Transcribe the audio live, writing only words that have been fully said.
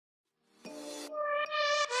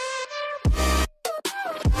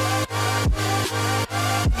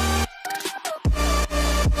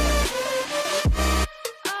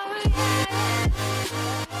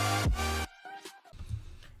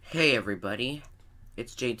Hey everybody,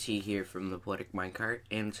 it's JT here from the Poetic Minecart,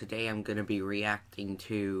 and today I'm going to be reacting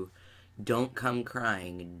to Don't Come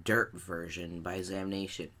Crying, Derp version by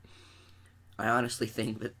ZAMination2. I honestly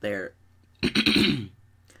think that they're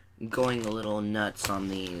going a little nuts on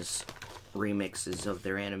these remixes of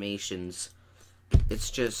their animations.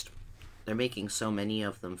 It's just, they're making so many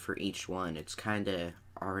of them for each one, it's kinda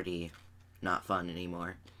already not fun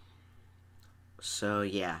anymore. So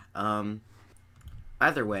yeah,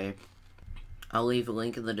 either way, I'll leave a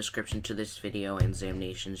link in the description to this video and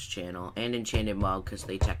ZAMination's channel, and Enchanted Mog, because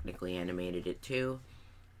they technically animated it too.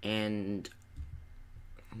 And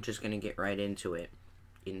I'm just gonna get right into it.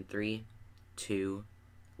 In 3, 2,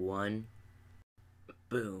 1,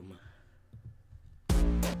 boom.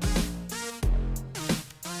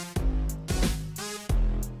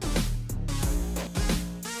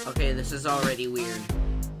 Okay, this is already weird.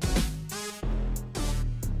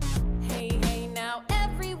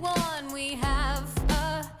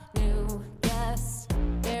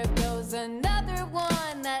 Another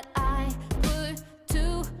one that I put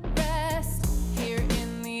to rest. Here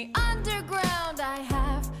in the underground I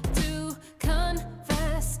have to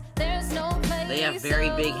confess, there's no place they have very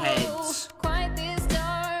big heads. Quite this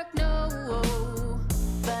dark, no.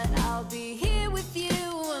 But I'll be here with you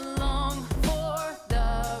along for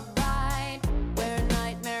the ride, where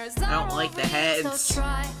nightmares are. I don't like the heads. So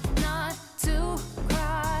try not to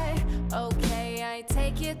cry. Okay, I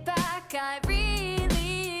take it back. I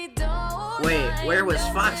really don't. Wait, where was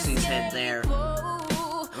Foxy's head there?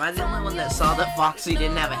 Am I the only one that saw that Foxy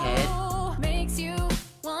didn't have a head?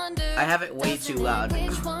 I have it way too loud.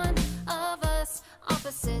 Which one of us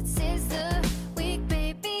opposites is the weak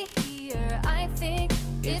baby here? I think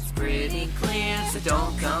It's pretty clear, so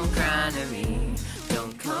don't come crying to me.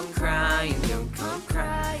 Don't come crying, don't come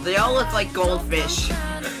crying. They all look like goldfish.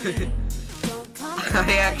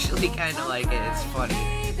 I actually kind of like it, it's funny.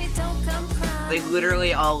 They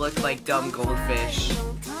literally all look like dumb goldfish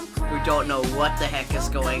who don't know what the heck is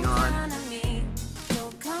going on.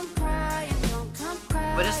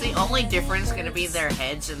 But is the only difference going to be their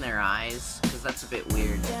heads and their eyes? Because that's a bit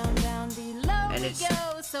weird. And it's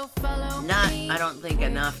not, I don't think,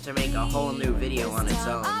 enough to make a whole new video on its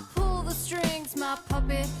own. I pull the strings, my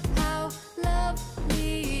puppet, how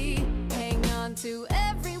lovely. Hang on to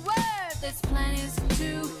every word, this plan is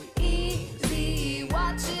too easy.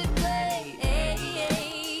 Watch it play,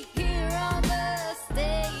 here on the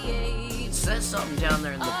stage. It says something down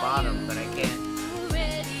there in the bottom, but I can't.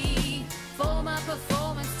 Ready for my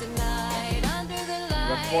performance tonight under the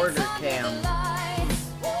lights, Reporter under cam. the lights.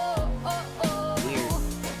 Weird.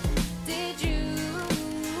 Did you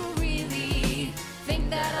really think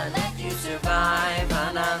that I let you Survive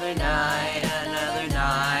another night, another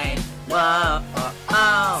night. Whoa, oh,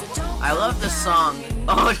 oh. I love this song.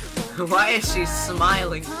 Oh, why is she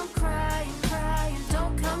smiling? come crying, crying,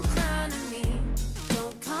 don't come crying to me.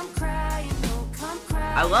 Don't come crying, don't come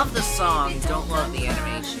crying. I love the song, don't love the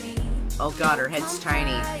animation. Oh god, her head's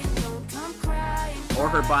tiny. Don't come crying, Or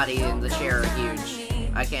her body and the chair are huge.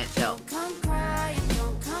 I can't tell. come crying,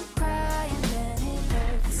 don't come crying, let it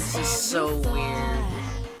hurt. This is so weird.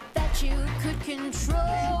 That you could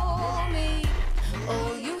control me.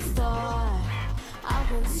 Oh, you thought I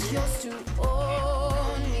was yours to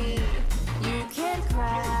own me. You can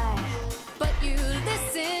cry, but you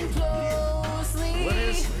listen closely. What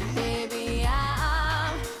is- Baby,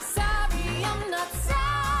 I'm sorry, I'm not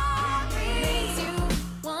sorry. Makes you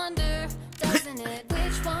wonder, doesn't it?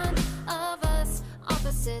 Which one of us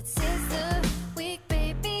opposites is the weak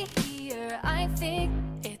baby here? I think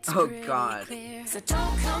it's Oh, pretty God. clear. So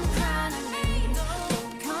don't come crying to me.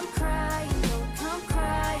 Don't come crying, don't come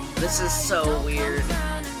crying. This is so weird.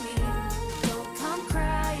 Don't come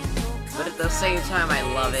crying, don't come But at the same time, I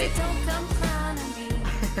love it. Don't come crying to me.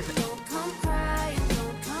 Don't come crying,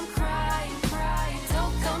 don't come crying, crying.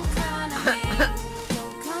 Don't come crying to me.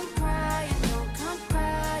 Don't come crying, don't come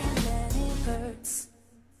crying, let it hurts.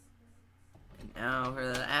 Now for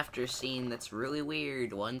the after scene that's really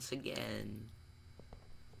weird once again.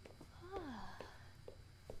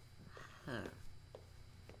 Huh.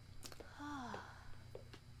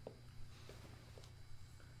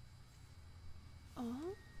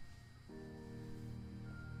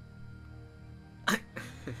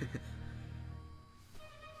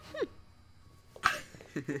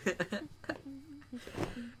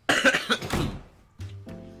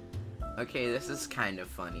 Okay, this is kind of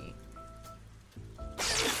funny.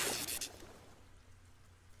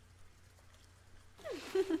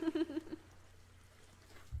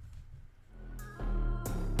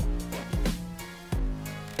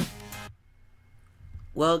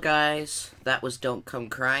 Well, guys, that was Don't Come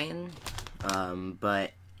Crying,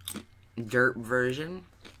 but Derp version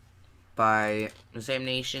by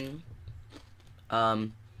ZAMination.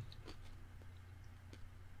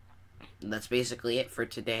 That's basically it for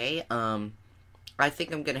today. I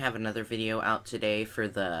think I'm gonna have another video out today for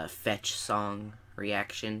the Fetch song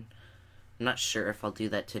reaction. I'm not sure if I'll do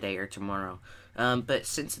that today or tomorrow. But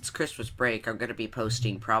since it's Christmas break, I'm gonna be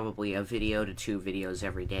posting probably a video to 2 videos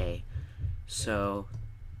every day. So,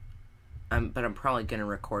 but I'm probably gonna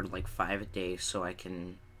record like 5 a day so I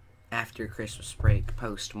can, after Christmas break,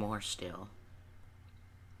 post more still.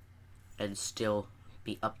 And still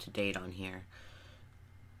be up to date on here.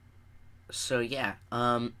 So yeah,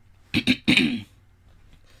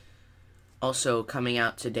 also coming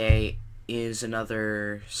out today is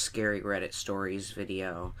another Scary Reddit Stories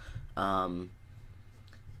video. I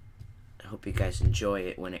hope you guys enjoy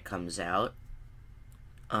it when it comes out.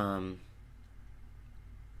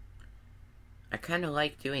 I kind of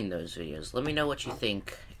like doing those videos. Let me know what you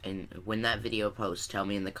think, and when that video posts, tell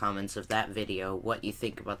me in the comments of that video what you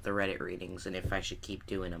think about the Reddit readings, and if I should keep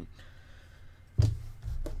doing them.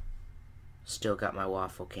 Still got my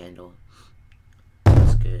waffle candle.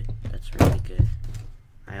 That's good. That's really good.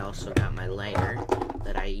 I also got my lighter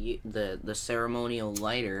that the ceremonial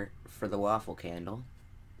lighter for the waffle candle.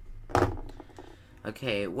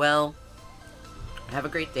 Okay, well, have a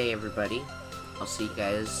great day, everybody. I'll see you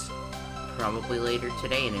guys probably later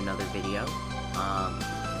today in another video.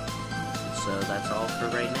 So that's all for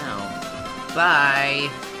right now. Bye!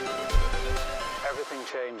 Everything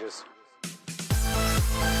changes.